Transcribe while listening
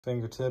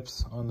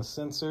Fingertips on the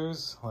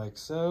sensors like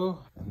so,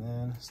 and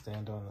then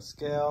stand on the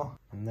scale.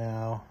 And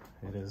now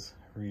it is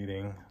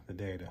reading the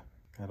data.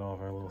 Got all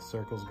of our little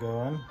circles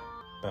going,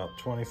 about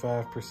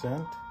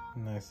 25%.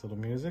 Nice little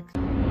music.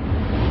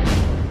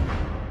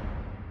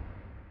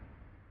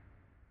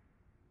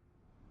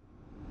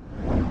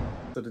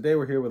 So today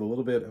we're here with a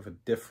little bit of a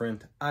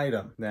different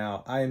item.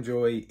 Now, I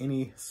enjoy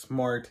any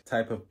smart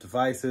type of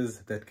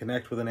devices that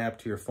connect with an app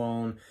to your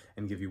phone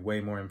and give you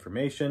way more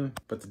information.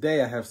 But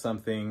today I have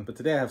something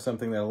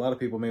that a lot of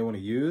people may want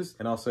to use,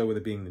 and also with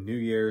it being the New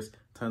Year's,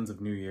 tons of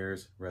New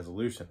Year's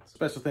resolutions.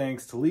 Special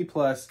thanks to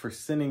Lepulse for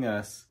sending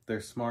us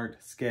their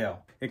smart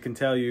scale. It can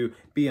tell you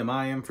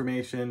BMI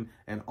information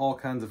and all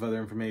kinds of other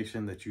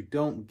information that you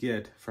don't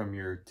get from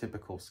your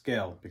typical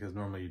scale, because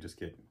normally you just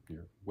get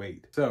your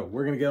weight. So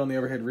we're gonna get on the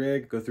overhead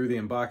rig, go through the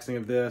unboxing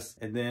of this,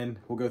 and then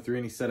we'll go through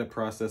any setup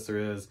process there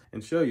is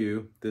and show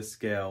you this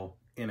scale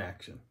in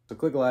action. So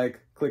click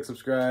like, click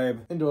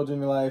subscribe, indulge in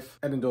your life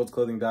at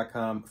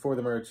indulgeclothing.com for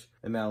the merch.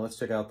 And now let's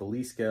check out the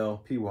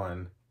Lescale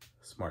P1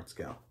 Smart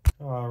Scale.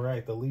 All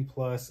right, the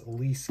Lepulse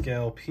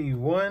Lescale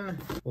P1.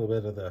 A little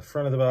bit of the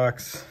front of the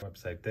box.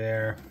 Website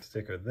there,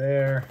 sticker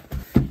there.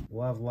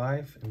 Love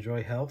life,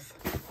 enjoy health.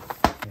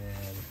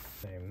 And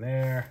same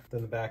there.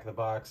 Then the back of the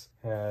box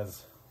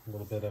has a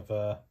little bit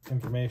of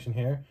information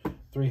here.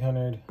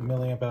 300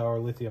 milliamp hour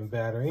lithium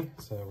battery,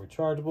 so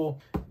rechargeable.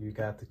 You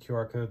got the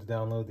QR code to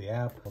download the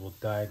app, a little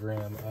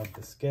diagram of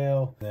the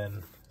scale,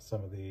 then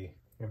some of the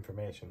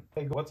information.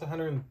 Hey, what's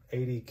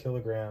 180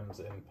 kilograms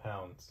in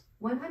pounds?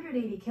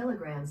 180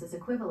 kilograms is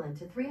equivalent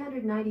to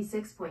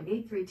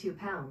 396.832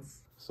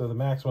 pounds. So the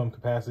maximum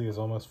capacity is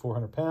almost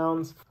 400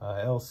 pounds.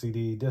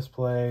 LCD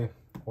display,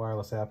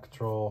 wireless app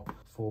control,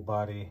 full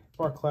body,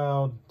 smart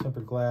cloud,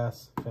 tempered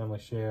glass, family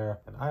share,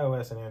 and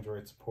iOS and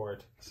Android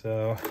support.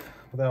 So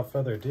without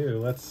further ado,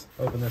 let's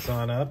open this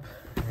on up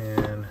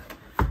and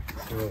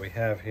see what we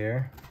have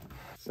here.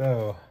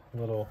 So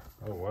little,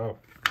 oh whoa,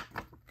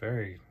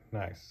 very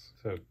nice.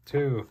 So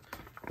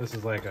this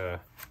is like a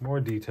more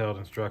detailed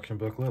instruction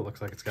booklet.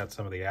 Looks like it's got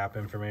some of the app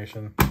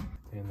information.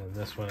 And then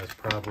this one is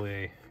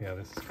probably, yeah,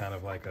 this is kind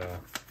of like a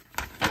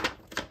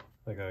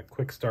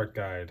quick start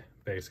guide,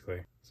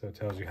 basically. So it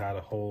tells you how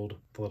to hold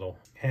the little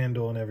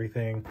handle and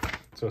everything.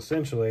 So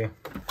essentially,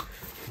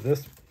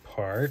 this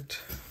part,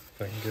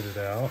 if I can get it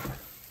out.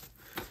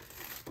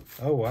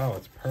 Oh wow,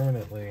 it's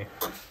permanently,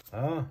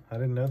 oh, I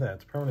didn't know that.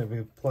 It's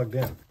permanently plugged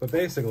in. But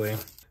basically,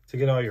 to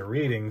get all your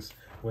readings,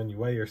 when you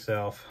weigh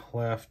yourself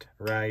left,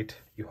 right,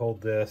 you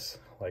hold this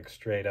like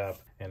straight up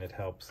and it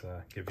helps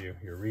give you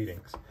your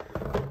readings.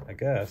 I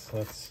guess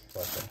that's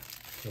like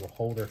a little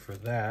holder for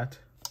that.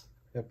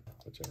 Yep,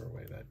 whichever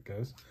way that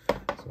goes.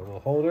 So a little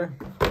holder,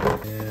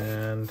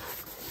 and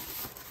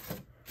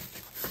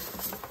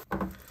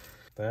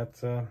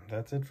that's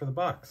it for the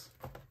box.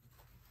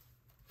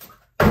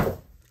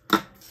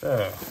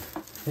 So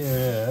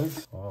here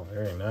is, oh,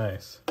 very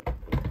nice,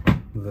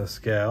 the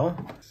scale.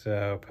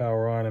 So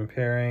power on and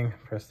pairing,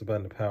 press the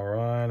button to power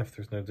on. If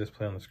there's no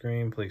display on the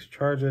screen, please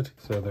charge it.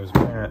 So there's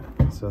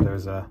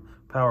a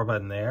power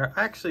button there.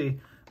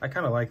 Actually, I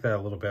kind of like that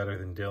a little better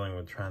than dealing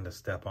with trying to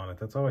step on it.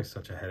 That's always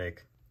such a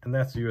headache. And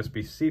that's the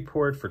USB-C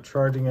port for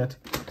charging it.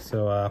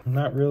 So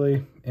not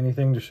really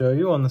anything to show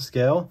you on the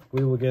scale.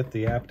 We will get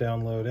the app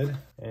downloaded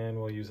and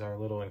we'll use our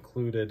little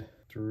included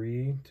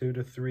 2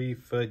 to 3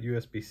 foot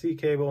USB-C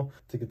cable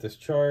to get this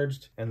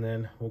charged, and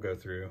then we'll go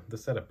through the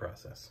setup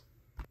process.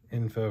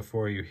 Info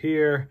for you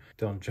here.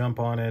 Don't jump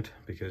on it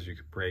because you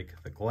could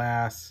break the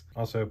glass.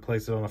 Also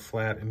place it on a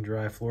flat and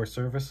dry floor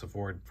surface.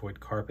 Avoid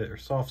carpet or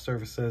soft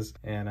surfaces,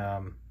 and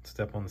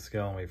step on the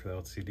scale and wait for the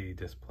LCD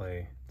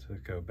display to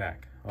go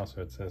back.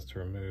 Also it says to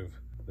remove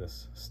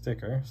this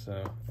sticker,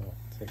 so we'll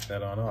take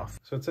that on off.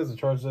 So it says to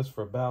charge this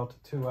for about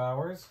 2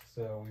 hours,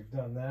 so we've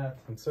done that.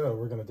 And so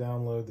we're going to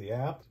download the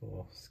app. So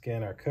we'll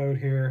scan our code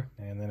here,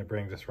 and then it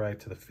brings us right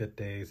to the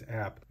FitDays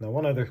app. Now,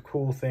 one other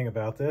cool thing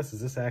about this is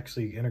this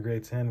actually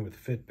integrates in with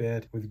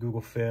Fitbit, with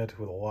Google Fit,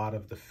 with a lot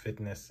of the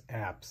fitness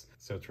apps.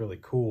 So it's really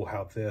cool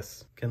how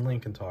this can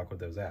link and talk with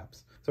those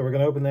apps. So we're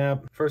going to open the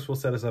app. First, we'll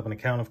set us up an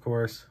account, of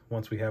course.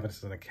 Once we have it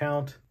as an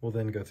account, we'll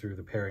then go through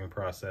the pairing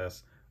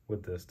process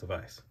with this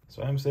device.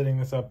 So I'm setting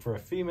this up for a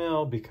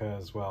female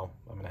because, well,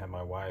 I'm gonna have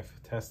my wife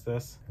test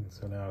this. And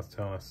so now it's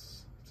telling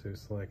us to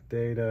select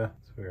data.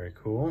 It's very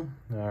cool.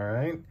 All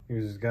right,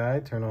 user's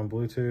guide, turn on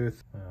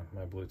Bluetooth.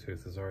 My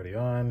Bluetooth is already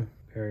on.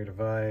 Pair your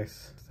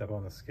device, step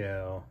on the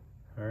scale.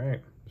 All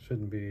right,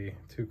 shouldn't be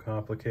too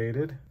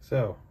complicated.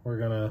 So we're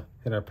gonna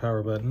hit our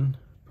power button,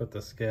 put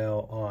the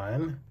scale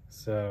on.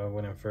 So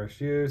when in first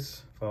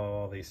use, follow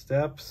all these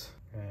steps,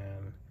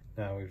 and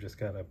now we've just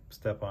got to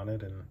step on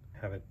it and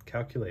have it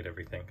calculate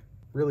everything.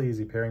 Really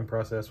easy pairing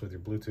process with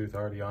your Bluetooth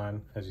already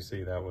on. As you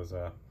see, that was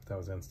That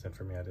was instant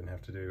for me. I didn't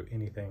have to do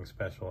anything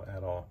special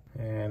at all.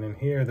 And in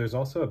here, there's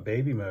also a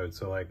baby mode.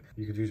 So like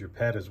you could use your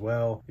pet as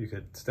well. You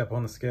could step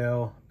on the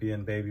scale, be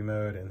in baby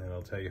mode, and then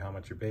it'll tell you how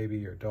much your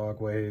baby or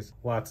dog weighs.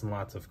 Lots and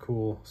lots of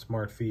cool,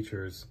 smart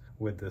features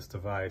with this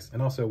device.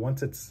 And also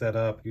once it's set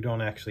up, you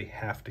don't actually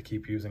have to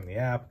keep using the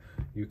app.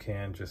 You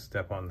can just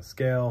step on the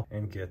scale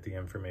and get the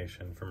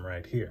information from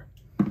right here,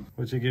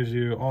 which it gives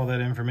you all that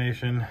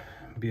information,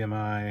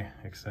 BMI,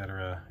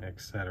 etc.,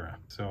 etc.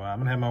 So I'm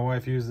gonna have my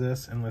wife use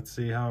this and let's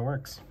see how it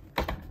works.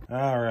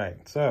 All right,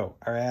 so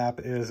our app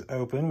is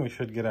open. We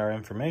should get our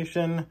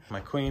information.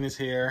 My queen is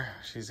here.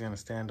 She's gonna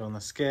stand on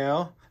the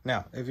scale.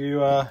 Now, if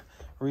you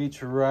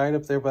reach right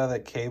up there by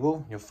that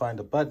cable, you'll find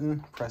a button.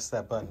 Press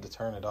that button to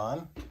turn it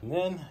on. And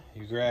then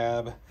you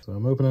grab. So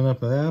I'm opening up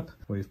the app.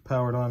 We've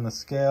powered on the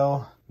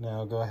scale.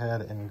 Now go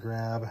ahead and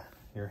grab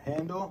your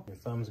handle. Your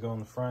thumbs go on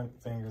the front,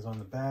 fingers on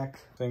the back,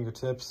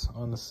 fingertips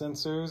on the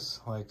sensors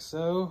like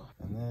so,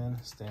 and then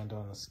stand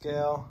on the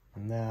scale.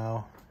 And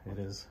now it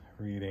is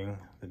reading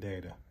the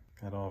data.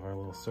 Got all of our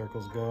little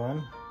circles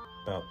going.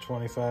 About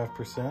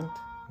 25%.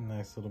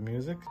 Nice little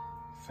music.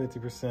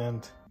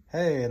 50%.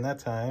 Hey, in that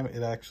time,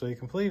 it actually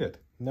completed.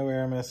 No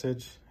error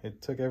message.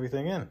 It took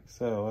everything in.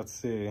 So let's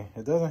see.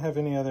 It doesn't have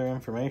any other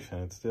information.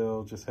 It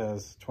still just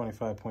has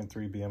 25.3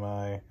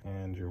 BMI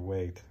and your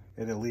weight.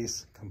 It at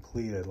least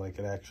completed, like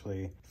it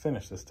actually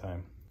finished this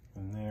time.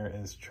 And there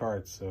is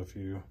charts. So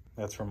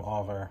that's from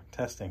all of our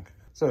testing.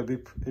 So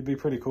it'd be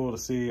pretty cool to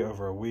see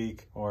over a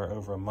week or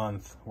over a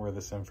month where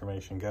this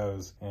information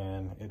goes,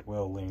 and it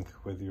will link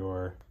with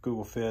your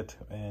Google Fit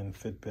and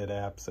Fitbit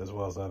apps, as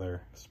well as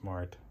other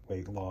smart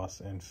weight loss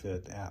and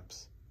fit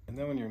apps. And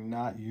then when you're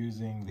not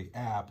using the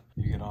app,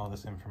 you get all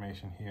this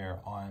information here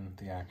on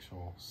the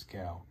actual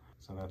scale.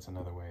 So that's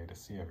another way to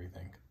see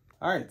everything.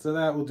 All right, so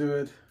that will do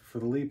it for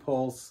the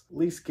Lepulse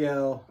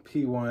Lescale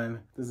P1.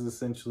 This is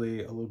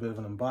essentially a little bit of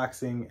an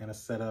unboxing and a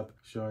setup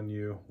showing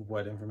you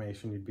what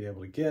information you'd be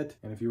able to get.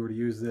 And if you were to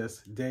use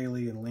this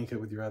daily and link it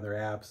with your other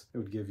apps, it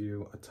would give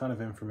you a ton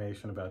of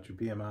information about your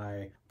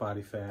BMI,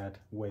 body fat,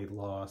 weight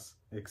loss,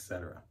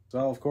 etc. So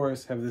I'll of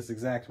course have this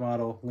exact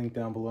model linked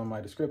down below in my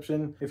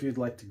description if you'd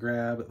like to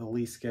grab the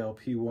Lescale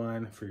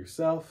P1 for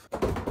yourself.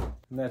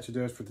 And that should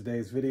do it for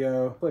today's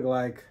video. Click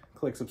like,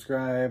 click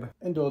subscribe,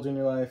 indulge in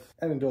your life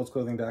at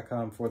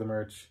indulgeclothing.com for the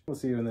merch. We'll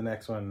see you in the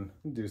next one.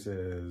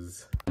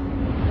 Deuces.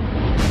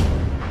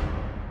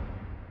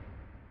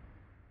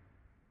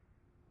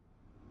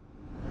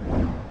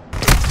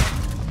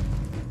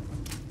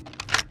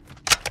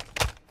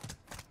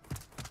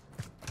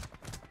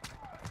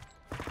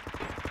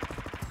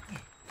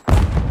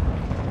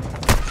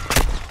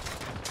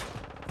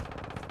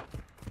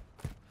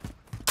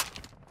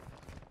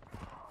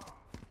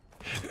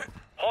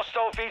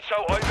 Hostile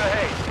veto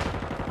overhead.